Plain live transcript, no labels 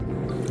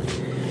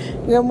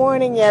Good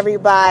morning,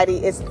 everybody.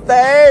 It's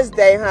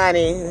Thursday,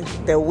 honey.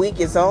 The week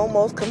is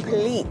almost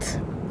complete.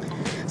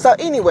 So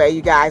anyway,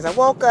 you guys, I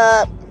woke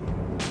up,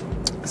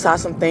 saw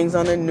some things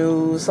on the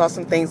news, saw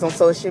some things on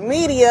social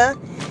media,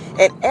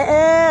 and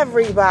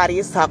everybody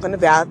is talking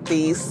about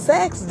these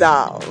sex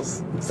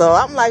dolls. So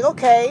I'm like,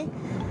 okay,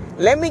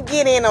 let me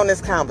get in on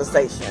this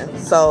conversation.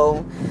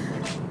 So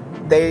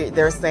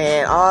they're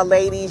saying, oh,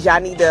 ladies, y'all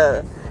need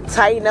to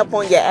tighten up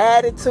on your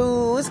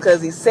attitudes because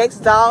these sex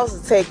dolls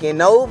are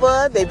taking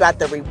over. They about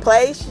to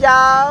replace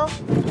y'all.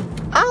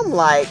 I'm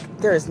like,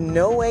 there's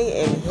no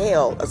way in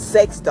hell a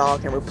sex doll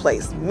can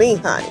replace me,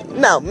 honey.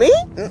 No, me?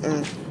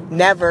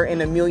 Never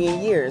in a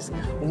million years.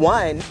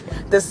 One,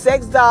 the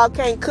sex doll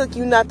can't cook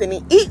you nothing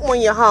to eat when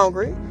you're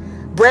hungry.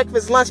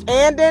 Breakfast, lunch,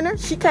 and dinner,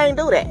 she can't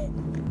do that.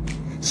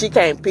 She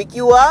can't pick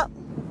you up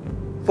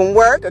from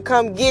work or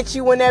come get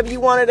you whenever you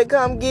wanted to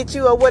come get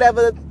you or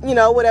whatever,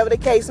 whatever the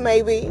case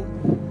may be.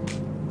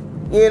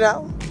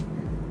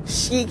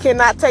 She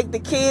cannot take the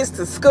kids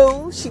to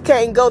school. She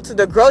can't go to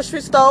the grocery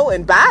store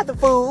and buy the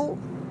food.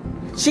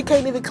 She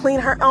can't even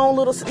clean her own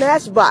little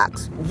snatch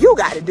box. You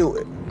got to do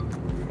it.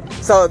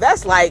 So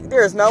that's like,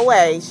 there's no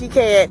way you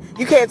can't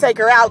take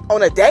her out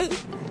on a date.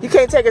 You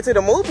can't take her to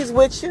the movies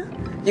with you.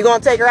 You're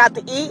going to take her out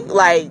to eat.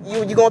 Like,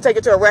 you're going to take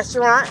her to a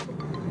restaurant.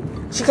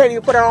 She can't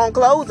even put her own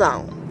clothes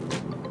on.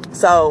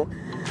 So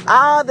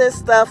all this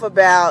stuff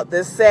about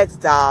this sex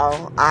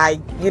doll,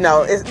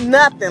 it's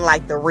nothing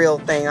like the real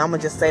thing. I'm going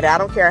to just say that. I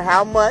don't care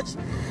how much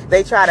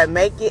they try to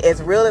make it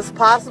as real as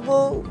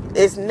possible.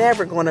 It's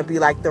never going to be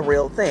like the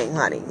real thing,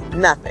 honey.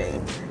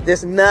 Nothing.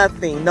 There's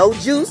nothing. No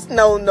juice.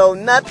 No,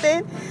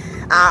 nothing.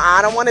 I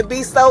don't want to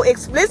be so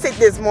explicit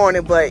this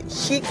morning, but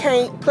she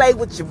can't play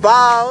with your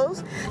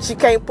balls. She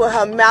can't put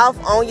her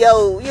mouth on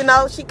your,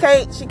 she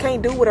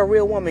can't do what a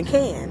real woman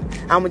can.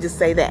 I'm going to just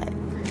say that.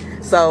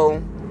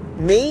 So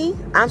me,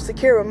 I'm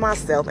secure in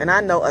myself, and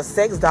I know a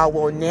sex doll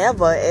will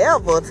never,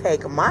 ever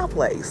take my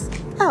place.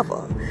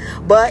 Ever.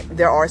 But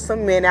there are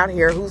some men out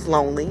here who's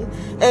lonely,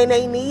 and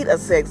they need a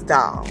sex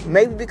doll.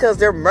 Maybe because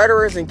they're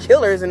murderers and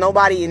killers, and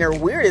nobody, and they're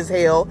weird as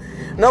hell,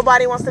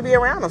 nobody wants to be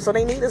around them, so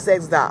they need a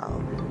sex doll.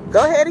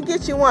 Go ahead and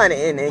get you one,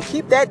 and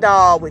keep that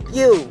doll with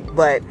you.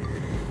 But,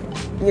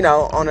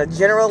 on a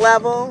general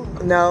level,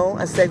 no,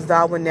 a sex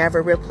doll will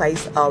never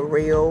replace a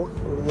real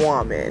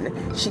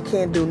woman. She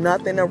can't do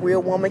nothing a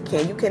real woman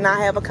can. You cannot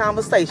have a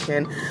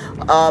conversation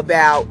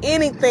about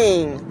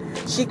anything.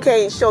 She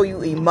can't show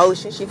you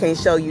emotion. She can't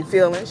show you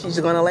feelings. She's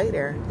just gonna lay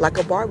there like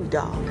a Barbie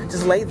doll.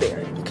 Just lay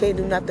there. You can't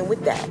do nothing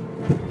with that.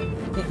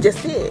 You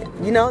just it.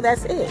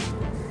 That's it.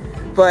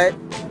 But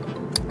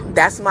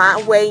that's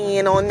my weigh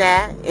in on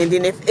that. And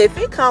then if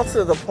it comes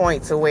to the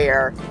point to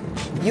where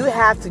you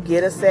have to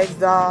get a sex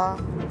doll,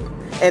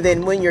 and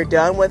then when you're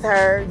done with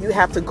her, you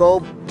have to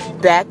go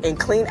back and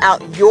clean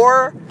out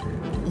your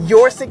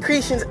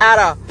secretions out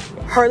of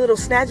her little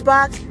snatch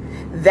box,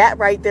 that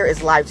right there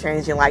is life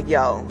changing. Like,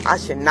 yo, I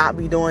should not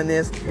be doing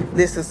this.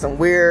 This is some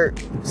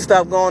weird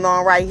stuff going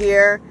on right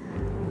here.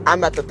 I'm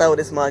about to throw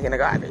this mug in the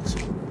garbage.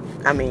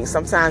 I mean,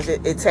 sometimes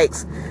it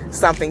takes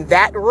something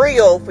that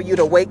real for you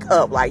to wake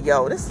up like,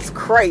 yo, this is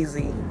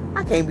crazy.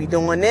 I can't be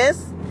doing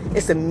this.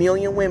 It's a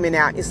million women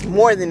out. It's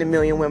more than a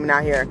million women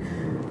out here.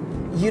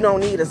 You don't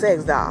need a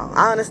sex doll.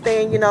 I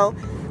understand,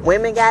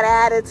 women got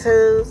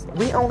attitudes.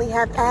 We only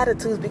have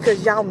attitudes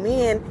because y'all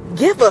men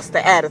give us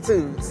the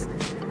attitudes.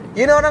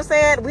 You know what I'm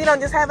saying? We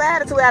don't just have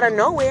attitude out of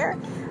nowhere.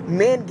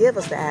 Men give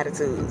us the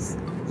attitudes.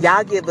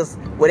 Y'all give us,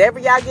 whatever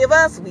y'all give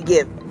us, we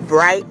give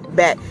right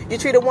back. You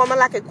treat a woman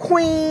like a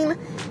queen,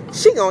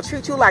 she gonna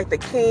treat you like the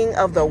king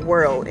of the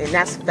world. And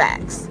that's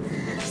facts.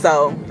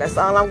 So that's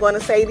all I'm going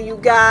to say to you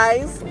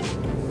guys.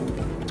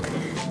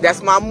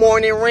 That's my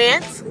morning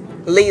rant.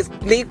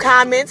 Leave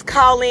comments,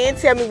 call in,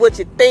 tell me what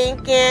you're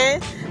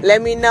thinking.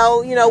 Let me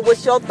know,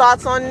 what's your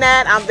thoughts on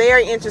that. I'm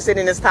very interested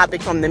in this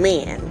topic from the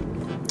men.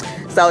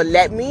 So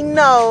let me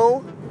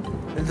know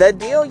the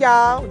deal,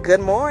 y'all. Good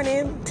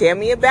morning. Tell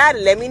me about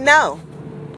it. Let me know.